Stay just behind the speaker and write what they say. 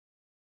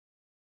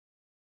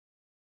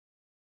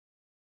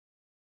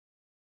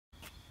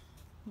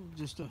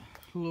Just a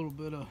little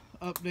bit of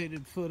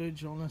updated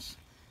footage on this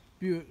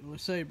Buick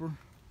Lacrosse.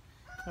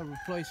 I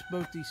replaced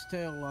both these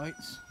tail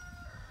lights,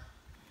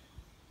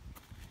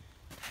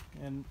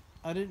 and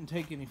I didn't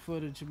take any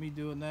footage of me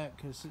doing that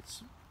because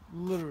it's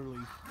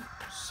literally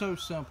so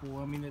simple.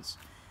 I mean, it's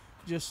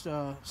just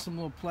some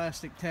little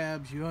plastic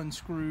tabs you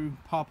unscrew,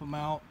 pop them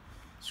out,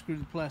 screw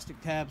the plastic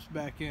tabs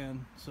back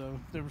in. So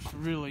there was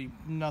really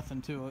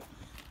nothing to it.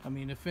 I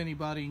mean, if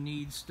anybody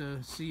needs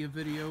to see a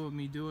video of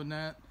me doing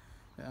that,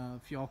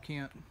 if y'all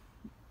can't,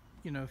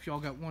 if y'all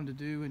got one to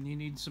do and you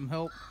need some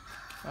help,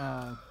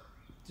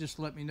 just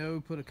let me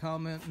know. Put a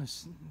comment in the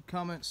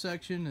comment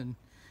section and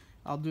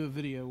I'll do a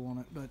video on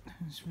it. But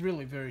it's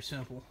really very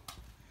simple.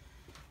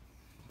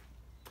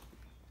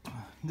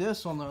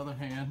 This, on the other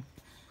hand,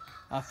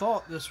 I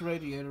thought this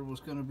radiator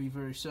was going to be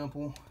very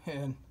simple,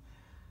 and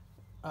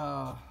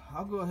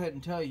I'll go ahead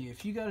and tell you,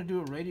 if you got to do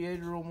a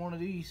radiator on one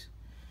of these,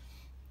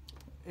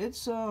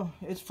 it's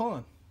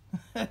fun.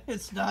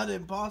 It's not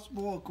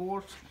impossible, of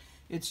course.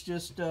 It's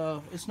just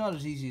it's not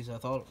as easy as I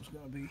thought it was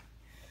going to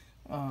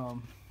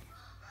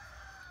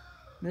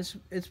be.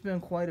 It's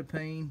been quite a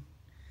pain.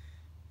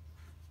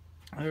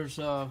 There's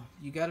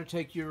you got to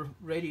take your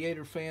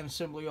radiator fan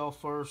assembly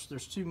off first.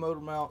 There's two motor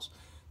mounts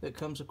that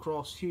comes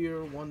across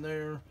here, one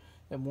there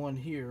and one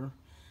here.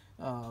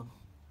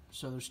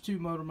 So there's two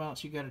motor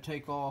mounts you got to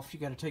take off. You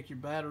got to take your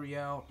battery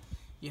out.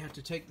 You have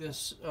to take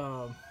this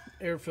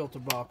air filter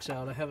box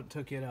out. I haven't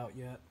took it out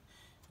yet.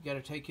 You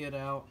got to take it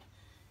out.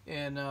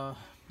 And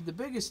the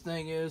biggest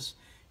thing is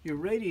your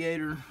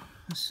radiator.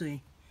 Let's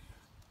see.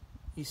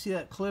 You see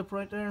that clip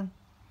right there?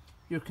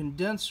 Your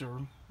condenser,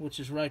 which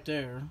is right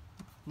there,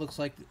 looks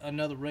like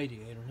another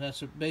radiator.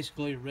 That's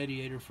basically a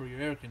radiator for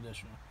your air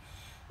conditioner.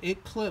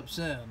 It clips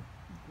in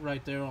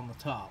right there on the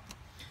top.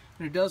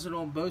 And it does it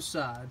on both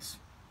sides.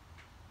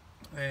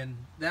 And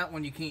that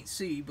one you can't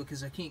see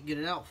because I can't get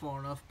it out far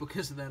enough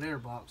because of that air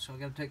box. So I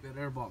got to take that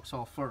air box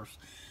off first.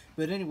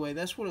 But anyway,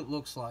 that's what it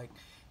looks like.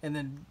 And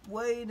then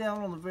way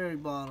down on the very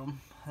bottom,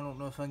 I don't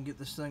know if I can get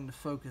this thing to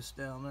focus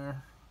down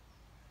there.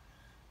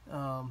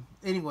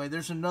 Anyway,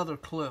 there's another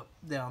clip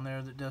down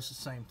there that does the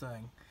same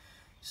thing.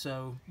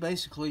 So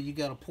basically you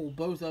got to pull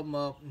both of them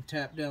up and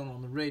tap down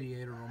on the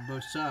radiator on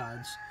both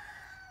sides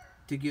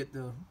to get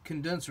the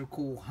condenser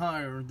cool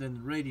higher than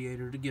the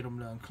radiator to get them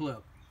to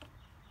unclip.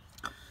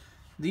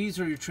 These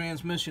are your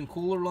transmission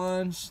cooler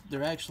lines.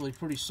 They're actually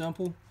pretty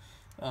simple.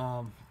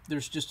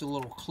 There's just a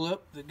little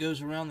clip that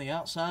goes around the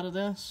outside of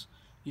this.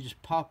 You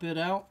just pop it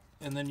out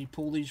and then you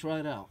pull these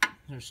right out.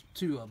 There's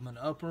two of them, an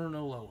upper and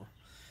a lower.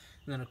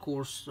 And then of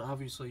course,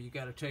 obviously you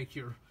got to take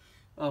your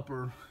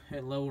upper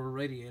and lower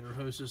radiator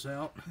hoses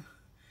out.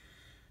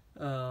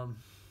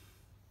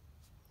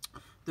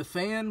 The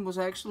fan was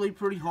actually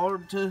pretty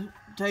hard to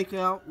take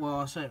out. Well,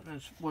 I said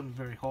it wasn't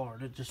very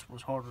hard. It just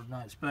was harder than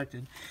I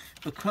expected,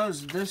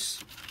 because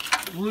this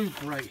loop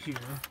right here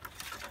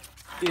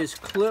is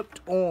clipped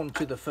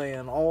onto the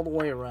fan all the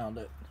way around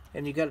it,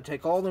 and you got to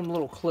take all them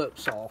little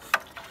clips off,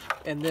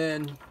 and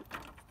then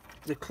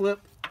the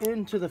clip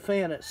into the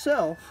fan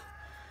itself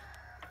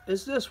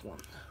is this one,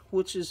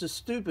 which is a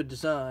stupid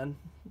design.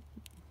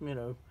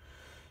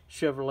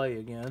 Chevrolet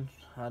again.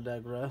 I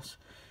digress.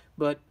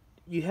 But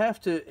you have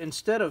to,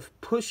 instead of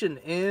pushing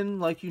in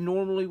like you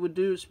normally would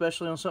do,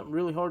 especially on something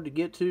really hard to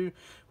get to,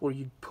 where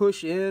you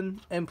push in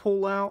and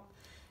pull out,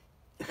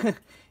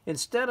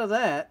 instead of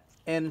that,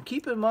 and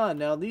keep in mind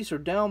now, these are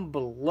down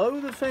below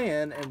the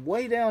fan and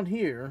way down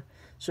here,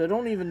 so I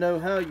don't even know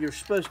how you're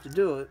supposed to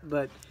do it,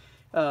 but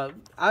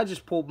I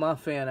just pulled my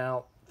fan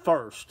out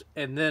first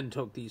and then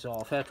took these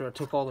off after I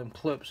took all them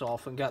clips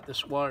off and got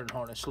this wiring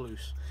harness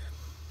loose.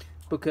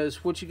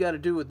 Because what you got to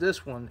do with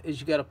this one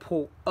is you got to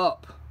pull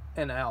up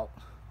and out.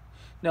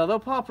 Now they'll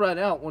pop right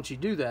out once you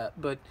do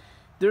that, but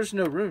there's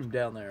no room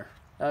down there.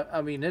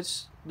 I mean,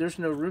 there's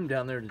no room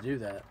down there to do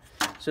that.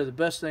 So the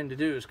best thing to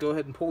do is go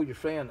ahead and pull your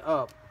fan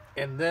up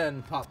and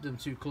then pop them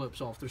two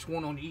clips off. There's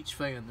one on each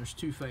fan. There's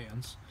two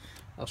fans.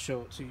 I'll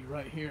show it to you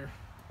right here.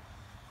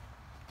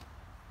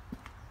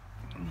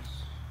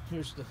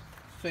 Here's the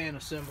fan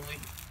assembly.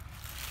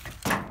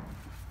 Get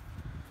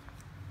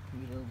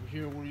over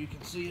here where you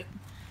can see it.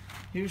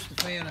 Here's the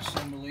fan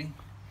assembly.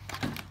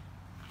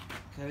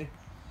 Okay,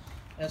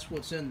 that's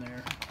what's in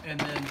there. And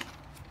then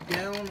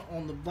down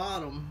on the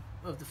bottom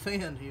of the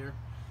fan here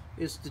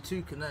is the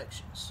two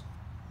connections,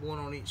 one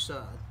on each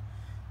side.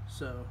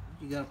 So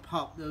you got to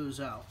pop those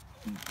out.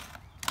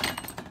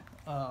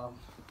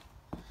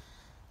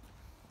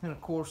 And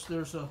of course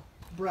there's a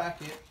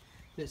bracket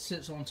that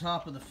sits on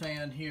top of the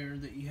fan here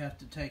that you have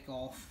to take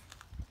off.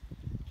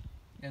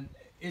 And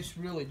it's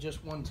really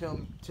just one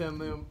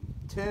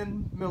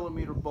 10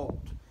 millimeter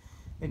bolt,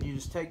 and you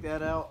just take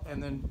that out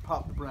and then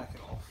pop the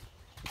bracket off.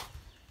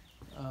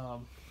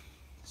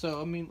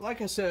 So I mean,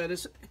 like I said,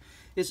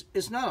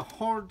 it's not a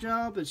hard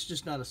job. It's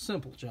just not a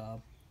simple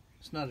job.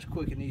 It's not as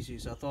quick and easy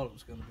as I thought it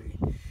was going to be.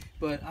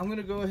 But I'm going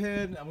to go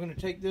ahead. I'm going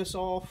to take this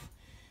off.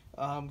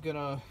 I'm going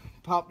to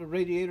pop the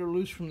radiator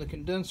loose from the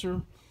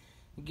condenser,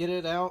 get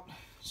it out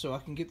so I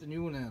can get the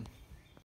new one in.